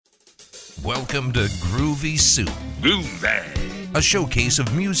Welcome to Groovy Soup. Groovy. A showcase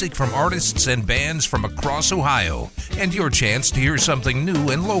of music from artists and bands from across Ohio, and your chance to hear something new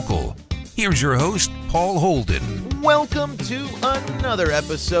and local. Here's your host, Paul Holden. Welcome to another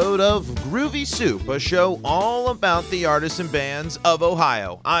episode of Groovy Soup, a show all about the artists and bands of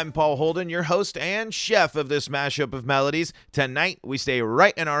Ohio. I'm Paul Holden, your host and chef of this mashup of melodies. Tonight, we stay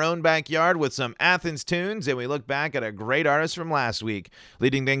right in our own backyard with some Athens tunes, and we look back at a great artist from last week.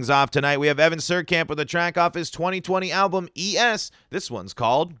 Leading things off tonight, we have Evan Surkamp with a track off his 2020 album, ES. This one's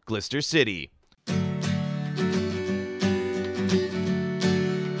called Glister City.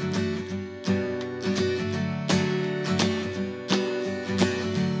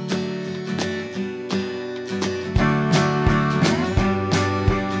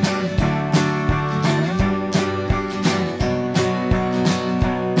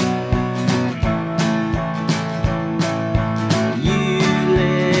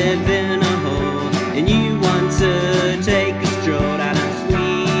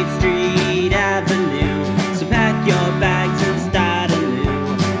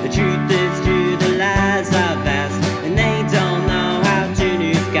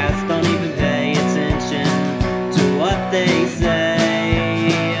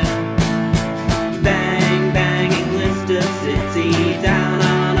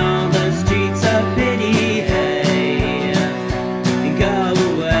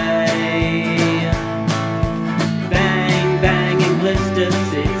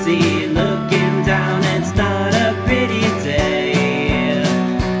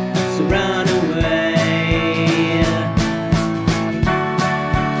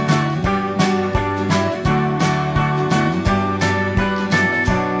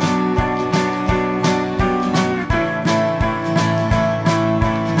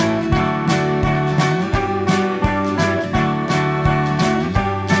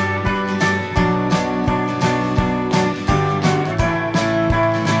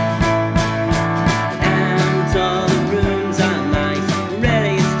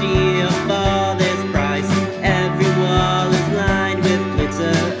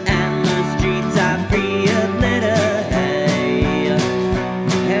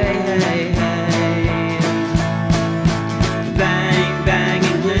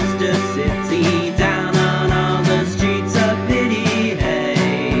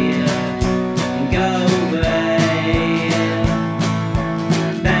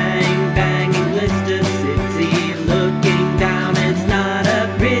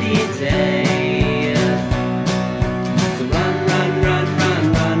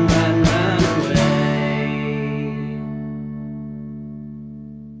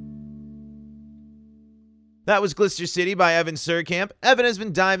 That was Glister City by Evan Surkamp. Evan has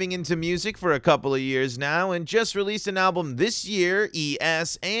been diving into music for a couple of years now and just released an album this year,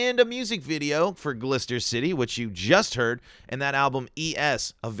 ES, and a music video for Glister City, which you just heard, and that album,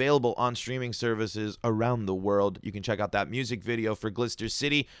 ES, available on streaming services around the world. You can check out that music video for Glister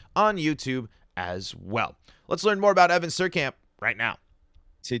City on YouTube as well. Let's learn more about Evan Surkamp right now.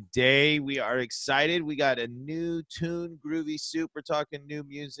 Today, we are excited. We got a new tune, Groovy Soup. We're talking new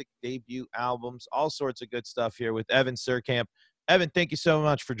music, debut albums, all sorts of good stuff here with Evan Surkamp. Evan, thank you so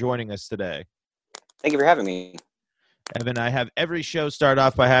much for joining us today. Thank you for having me. Evan, I have every show start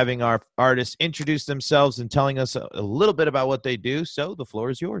off by having our artists introduce themselves and telling us a little bit about what they do, so the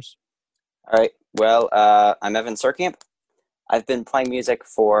floor is yours. All right. Well, I'm Evan Surkamp. I've been playing music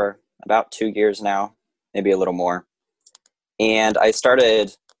for about 2 years now, maybe a little more. And I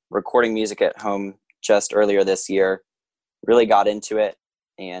started recording music at home just earlier this year, really got into it,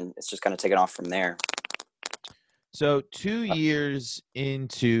 and it's just kind of taken off from there. So 2 years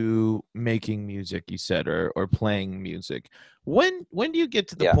into making music, you said, or playing music. When do you get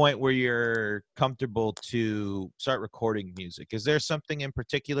to the point where you're comfortable to start recording music? Is there something in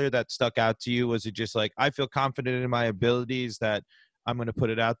particular that stuck out to you? Was it just like, I feel confident in my abilities that I'm going to put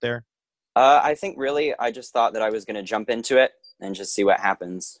it out there? I think really I just thought that I was going to jump into it and just see what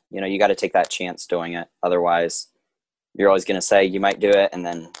happens. You know, you got to take that chance doing it. Otherwise, you're always going to say you might do it, and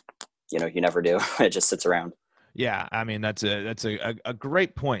then, you know, you never do. It just sits around. Yeah, I mean, that's a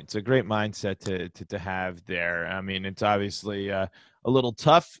great point. It's a great mindset to have there. I mean, it's obviously a little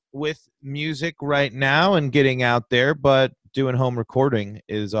tough with music right now and getting out there, but doing home recording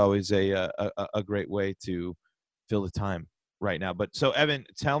is always a great way to fill the time right now. But so, Evan,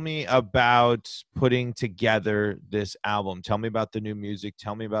 tell me about putting together this album. Tell me about the new music.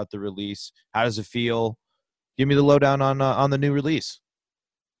 Tell me about the release. How does it feel? Give me the lowdown on the new release.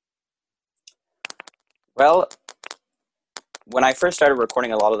 Well, when I first started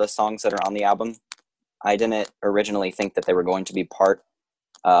recording a lot of the songs that are on the album, I didn't originally think that they were going to be part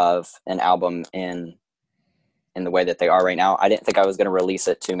of an album in the way that they are right now. I didn't think I was going to release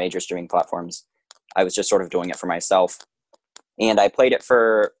it to major streaming platforms. I was just sort of doing it for myself. And I played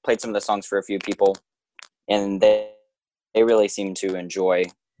some of the songs for a few people, and they really seemed to enjoy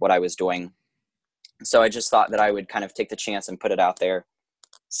what I was doing. So I just thought that I would kind of take the chance and put it out there,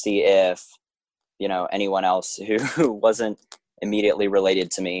 see if, anyone else who wasn't immediately related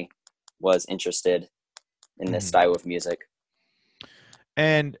to me was interested in this style of music.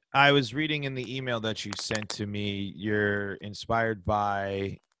 And I was reading in the email that you sent to me, you're inspired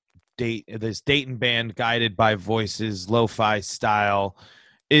by this Dayton band, Guided by Voices, lo-fi style.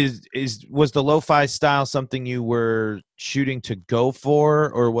 Was the lo-fi style something you were shooting to go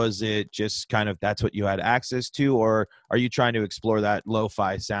for, or was it just kind of that's what you had access to, or are you trying to explore that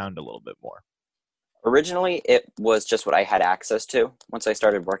lo-fi sound a little bit more? Originally, it was just what I had access to. Once I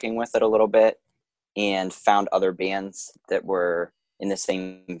started working with it a little bit and found other bands that were in the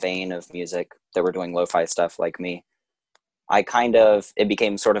same vein of music that were doing lo-fi stuff like me, it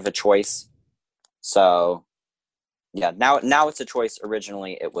became sort of a choice. So yeah, now it's a choice.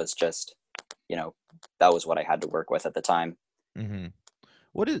 Originally it was just, that was what I had to work with at the time. Mm-hmm.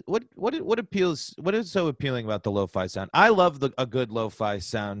 What is so appealing about the lo-fi sound? I love a good lo-fi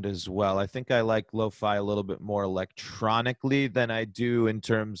sound as well. I think I like lo-fi a little bit more electronically than I do in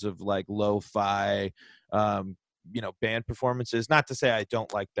terms of like lo-fi band performances. Not to say I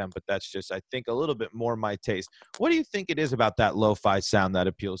don't like them, but that's just, I think, a little bit more my taste. What do you think it is about that lo-fi sound that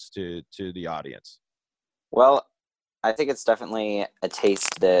appeals to the audience? Well, I think it's definitely a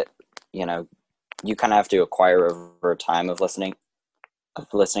taste that, you kind of have to acquire over time of listening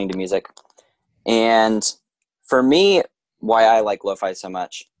to music. And for me, why I like lo-fi so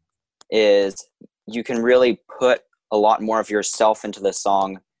much is you can really put a lot more of yourself into the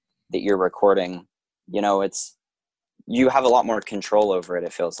song that you're recording. You have a lot more control over it,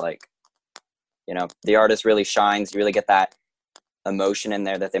 it feels like. The artist really shines. You really get that emotion in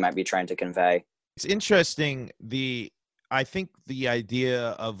there that they might be trying to convey. It's interesting. I think the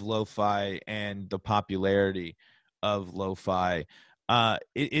idea of lo-fi and the popularity of lo-fi,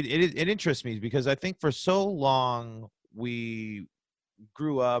 it interests me because I think for so long we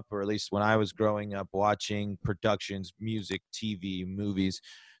grew up, or at least when I was growing up, watching productions, music, TV, movies.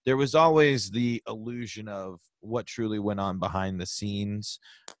 There was always the illusion of what truly went on behind the scenes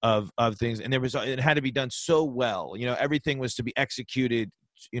of things, and it had to be done so well. Everything was to be executed,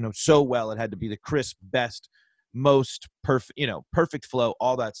 so well. It had to be the crisp, best, most perfect, perfect flow,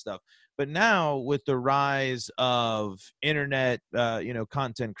 all that stuff. But now with the rise of internet,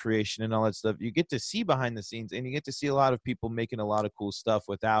 content creation and all that stuff, you get to see behind the scenes, and you get to see a lot of people making a lot of cool stuff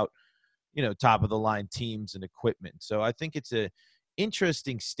without, top of the line teams and equipment. So I think it's a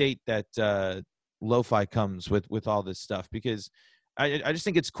interesting state that lo-fi comes with all this stuff, because I just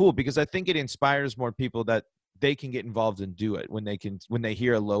think it's cool, because I think it inspires more people that they can get involved and do it when they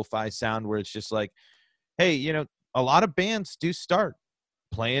hear a lo-fi sound where it's just like, hey, a lot of bands do start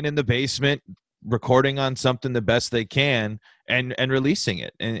playing in the basement, recording on something the best they can, and releasing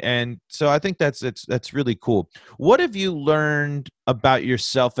it. And so I think that's really cool. What have you learned about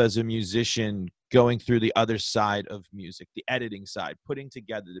yourself as a musician going through the other side of music, the editing side, putting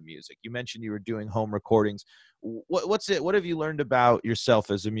together the music? You mentioned you were doing home recordings. What have you learned about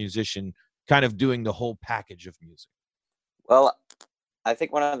yourself as a musician, kind of doing the whole package of music? Well, I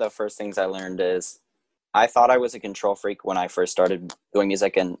think one of the first things I learned is I thought I was a control freak when I first started doing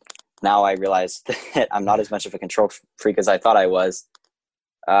music, and now I realize that I'm not as much of a control freak as I thought I was.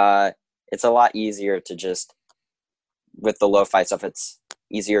 It's a lot easier to just, with the lo-fi stuff, it's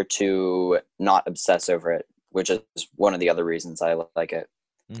easier to not obsess over it, which is one of the other reasons I like it.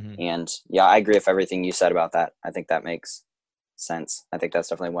 Mm-hmm. And yeah, I agree with everything you said about that. I think that makes sense. I think that's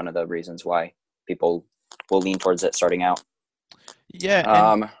definitely one of the reasons why people will lean towards it starting out.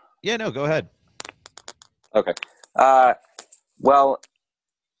 Yeah. No, go ahead. Okay. Well,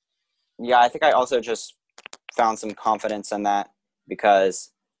 yeah, I think I also just found some confidence in that,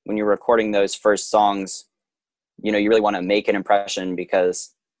 because when you're recording those first songs, you really want to make an impression,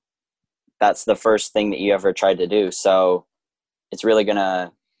 because that's the first thing that you ever tried to do. So it's really going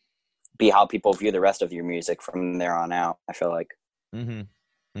to be how people view the rest of your music from there on out, I feel like. Mm-hmm.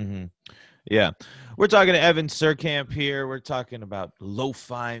 Mm-hmm. Yeah. We're talking to Evan Surkamp here. We're talking about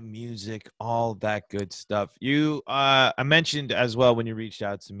lo-fi music, all that good stuff. I mentioned as well when you reached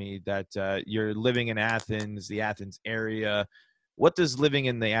out to me that you're living in Athens, the Athens area. What does living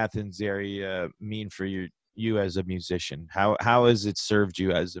in the Athens area mean for you as a musician? How has it served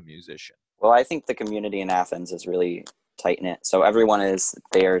you as a musician? Well, I think the community in Athens is really tight-knit. So everyone is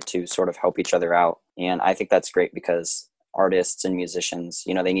there to sort of help each other out. And I think that's great, because artists and musicians.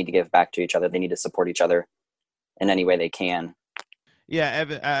 You know, they need to give back to each other. They need to support each other in any way they can.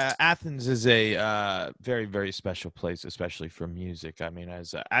 Yeah, Athens is a very, very special place, especially for music. I mean,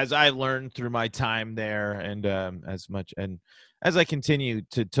 as I learned through my time there, and as I continue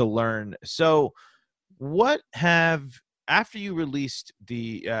to learn. So, what have after you released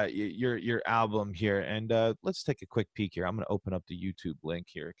the your album here, and let's take a quick peek here. I'm going to open up the YouTube link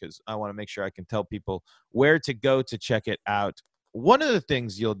here because I want to make sure I can tell people where to go to check it out. One of the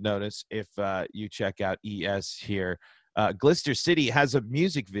things you'll notice if you check out ES here. Glister City has a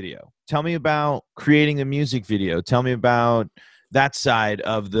music video. Tell me about creating a music video. Tell me about that side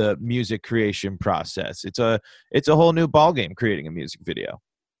of the music creation process. It's a whole new ballgame creating a music video.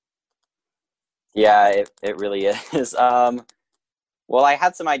 Yeah, it really is. Well, I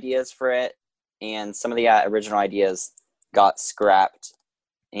had some ideas for it, and some of the original ideas got scrapped,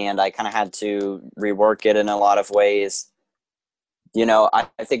 and I kind of had to rework it in a lot of ways. You know, I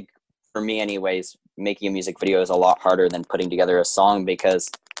think for me anyways, making a music video is a lot harder than putting together a song, because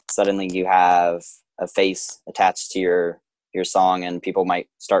suddenly you have a face attached to your song and people might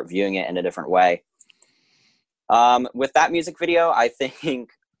start viewing it in a different way. With that music video, I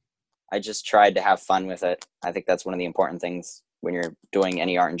think I just tried to have fun with it. I think that's one of the important things when you're doing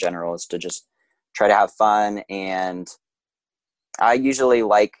any art in general, is to just try to have fun. And I usually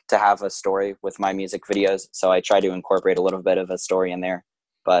like to have a story with my music videos, so I try to incorporate a little bit of a story in there.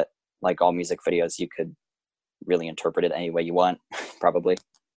 But like all music videos, you could really interpret it any way you want, probably.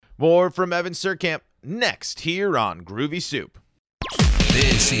 More from Evan Surkamp next here on Groovy Soup.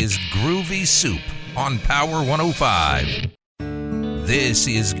 This is Groovy Soup on Power 105. This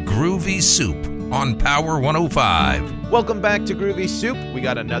is Groovy Soup on Power 105. Welcome back to Groovy Soup. We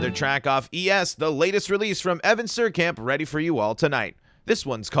got another track off ES, the latest release from Evan Surkamp, ready for you all tonight. This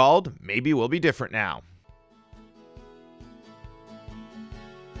one's called Maybe We'll Be Different Now.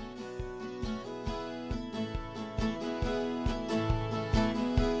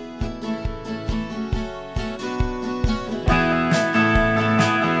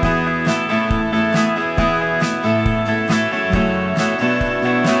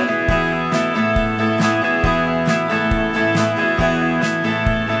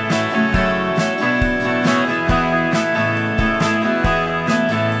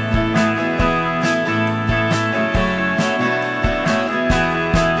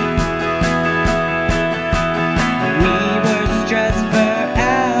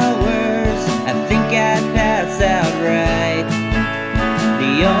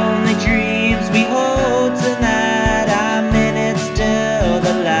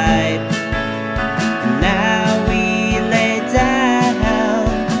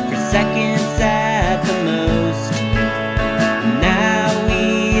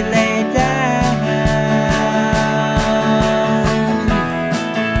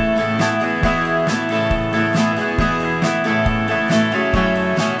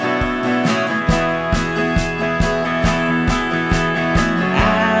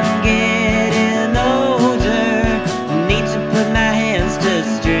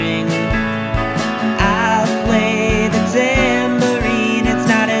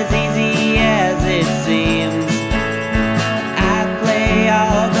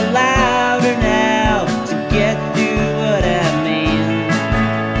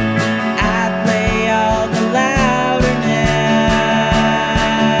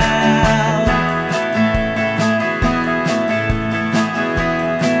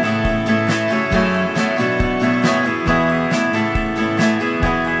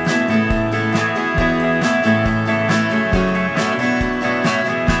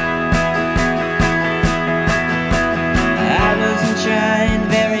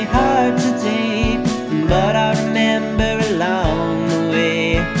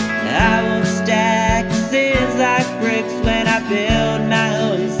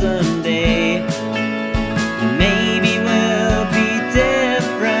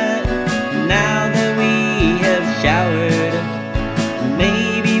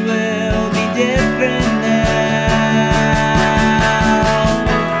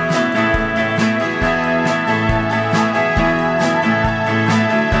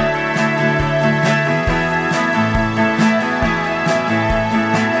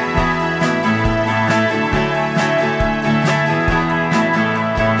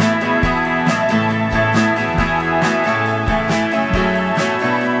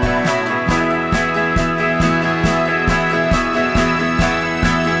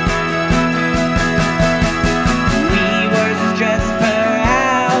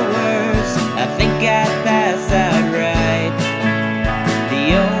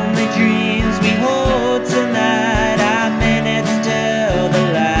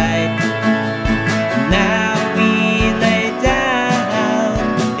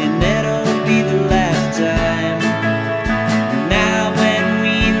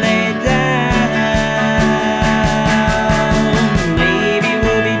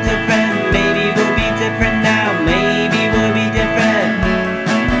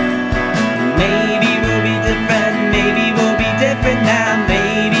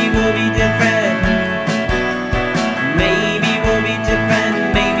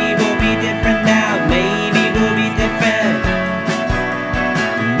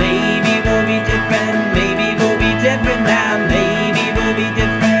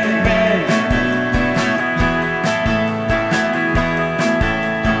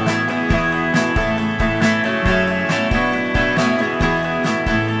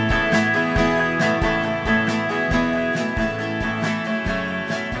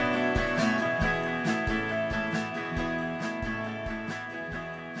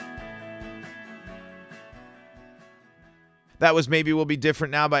 That was Maybe Will Be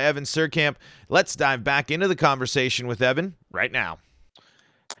Different Now by Evan Surkamp. Let's dive back into the conversation with Evan right now.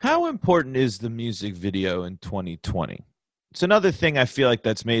 How important is the music video in 2020? It's another thing I feel like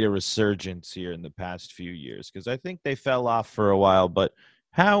that's made a resurgence here in the past few years, because I think they fell off for a while. But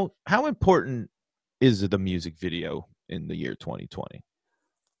how important is the music video in the year 2020?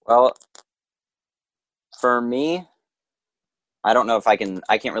 Well, for me, I don't know if I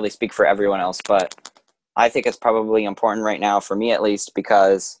can't really speak for everyone else, but I think it's probably important right now, for me at least,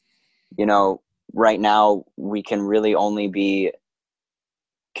 because, right now we can really only be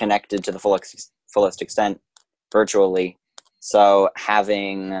connected to the fullest extent virtually. So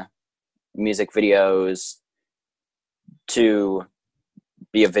having music videos to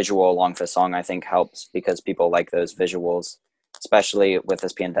be a visual along with a song, I think helps, because people like those visuals, especially with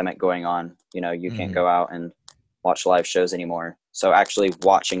this pandemic going on. You can't go out and watch live shows anymore. So actually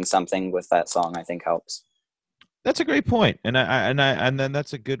watching something with that song, I think, helps. That's a great point. And then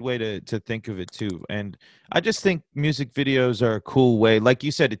that's a good way to think of it too. And I just think music videos are a cool way, like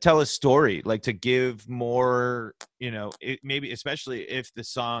you said, to tell a story, like to give more, maybe especially if the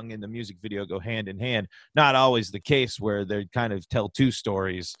song and the music video go hand in hand. Not always the case where they kind of tell two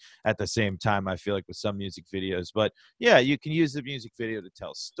stories at the same time, I feel like, with some music videos. But yeah, you can use the music video to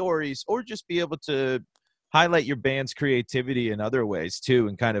tell stories, or just be able to highlight your band's creativity in other ways too,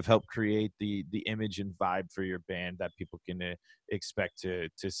 and kind of help create the image and vibe for your band that people can expect to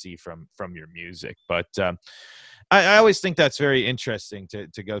see from your music. But I always think that's very interesting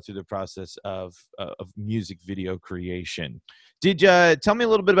to go through the process of music video creation. Did you tell me a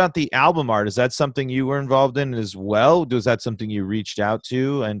little bit about the album art? Is that something you were involved in as well? Was that something you reached out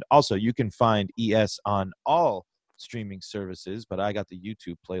to? And also, you can find ES on all streaming services, but I got the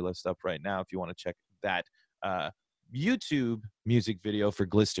YouTube playlist up right now if you want to check that YouTube music video for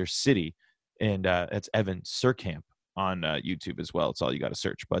Glister City, and it's Evan Surkamp on YouTube as well. It's all you got to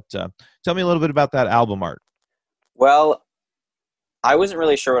search. But tell me a little bit about that album art. Well, I wasn't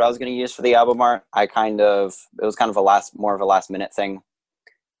really sure what I was going to use for the album art. It was kind of more of a last minute thing.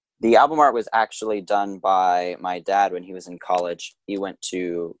 The album art was actually done by my dad when he was in college. He went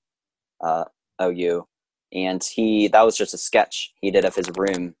to OU, and that was just a sketch he did of his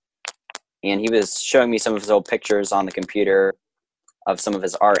room. And he was showing me some of his old pictures on the computer of some of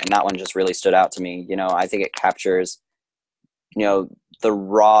his art, and that one just really stood out to me. I think it captures, the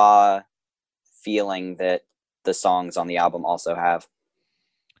raw feeling that the songs on the album also have.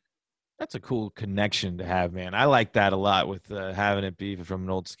 That's a cool connection to have, man. I like that a lot, with having it be from an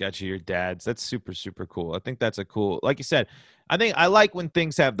old sketch of your dad's. That's super, super cool. I think that's a cool, like you said, I like when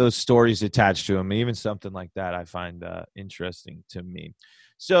things have those stories attached to them. Even something like that I find interesting to me.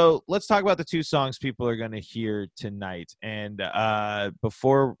 So let's talk about the two songs people are going to hear tonight. And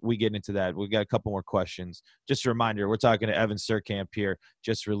before we get into that, we've got a couple more questions. Just a reminder, we're talking to Evan Surkamp here.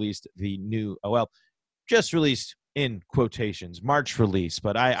 Just released in quotations, March release,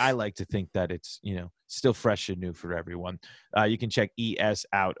 but I like to think that it's, still fresh and new for everyone. You can check ES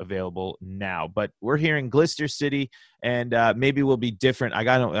out, available now. But we're hearing Glister City, and Maybe Will Be Different. I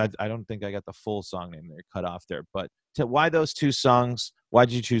don't think I got the full song name there, cut off there. But why those two songs? Why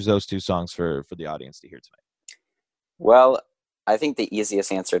did you choose those two songs for the audience to hear tonight? Well, I think the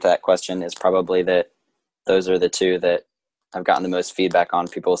easiest answer to that question is probably that those are the two that I've gotten the most feedback on.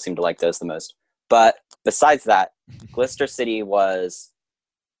 People seem to like those the most. But besides that, Glister City was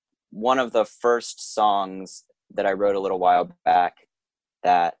one of the first songs that I wrote a little while back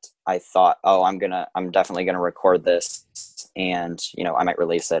that I thought, I'm definitely gonna record this, and I might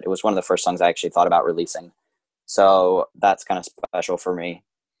release it. It was one of the first songs I actually thought about releasing. So that's kind of special for me.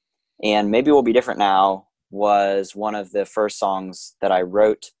 And Maybe Will Be Different Now was one of the first songs that I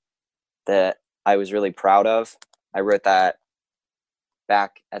wrote that I was really proud of. I wrote that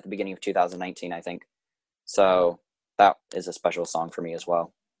back at the beginning of 2019, I think. So that is a special song for me as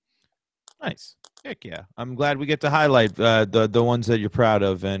well. Nice. Heck yeah. I'm glad we get to highlight the ones that you're proud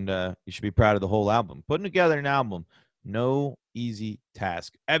of, and you should be proud of the whole album. Putting together an album, no easy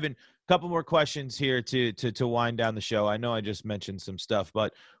task. Evan, a couple more questions here to wind down the show. I know I just mentioned some stuff,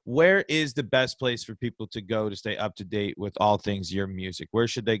 but where is the best place for people to go to stay up to date with all things your music? Where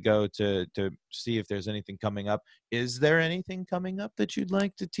should they go to see if there's anything coming up? Is there anything coming up that you'd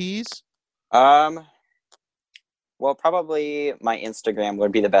like to tease? Well, probably my Instagram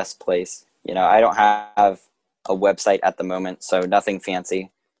would be the best place. I don't have a website at the moment, so nothing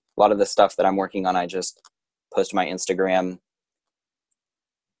fancy. A lot of the stuff that I'm working on, I just post to my Instagram.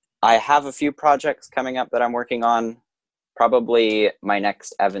 I have a few projects coming up that I'm working on. Probably my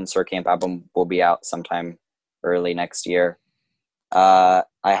next Evan Surkamp album will be out sometime early next year. I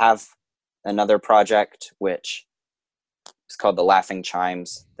have another project which It's called The Laughing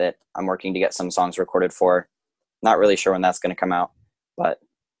Chimes that I'm working to get some songs recorded for. Not really sure when that's going to come out, but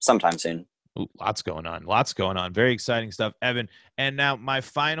sometime soon. Ooh, lots going on. Very exciting stuff, Evan. And now my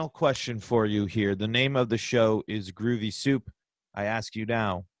final question for you here. The name of the show is Groovy Soup. I ask you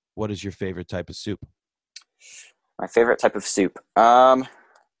now, what is your favorite type of soup? My favorite type of soup.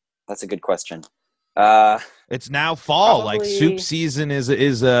 That's a good question. It's now fall. Probably, like soup season is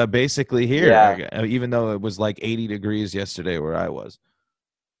basically here. Yeah. Even though it was like 80 degrees yesterday where I was.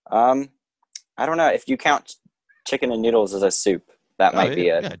 I don't know if you count chicken and noodles as a soup. That might be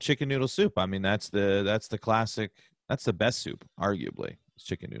it. Yeah, chicken noodle soup. I mean, that's the classic. That's the best soup, arguably. It's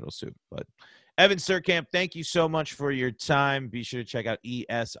chicken noodle soup. But Evan Surkamp, thank you so much for your time. Be sure to check out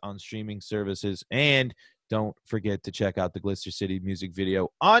ES on streaming services, and don't forget to check out the Glister City music video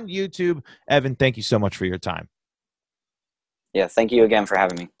on YouTube. Evan, thank you so much for your time. Yeah, thank you again for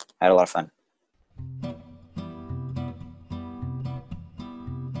having me. I had a lot of fun.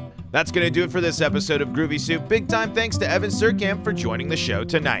 That's going to do it for this episode of Groovy Soup. Big time thanks to Evan Surkamp for joining the show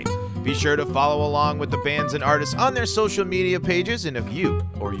tonight. Be sure to follow along with the bands and artists on their social media pages. And if you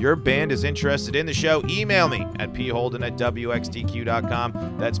or your band is interested in the show, email me at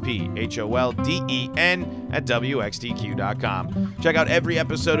pholden@wxtq.com. That's PHOLDEN@wxtq.com. Check out every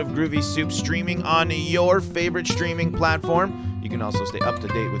episode of Groovy Soup streaming on your favorite streaming platform. You can also stay up to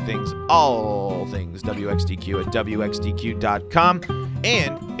date with all things WXTQ at WXTQ.com.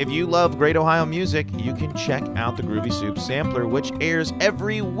 And if you love Great Ohio music, you can check out the Groovy Soup Sampler, which airs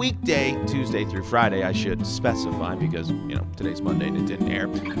every weekday, Tuesday through Friday, I should specify, because, today's Monday and it didn't air,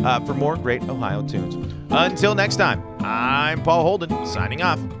 for more Great Ohio tunes. Until next time, I'm Paul Holden, signing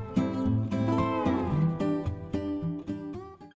off.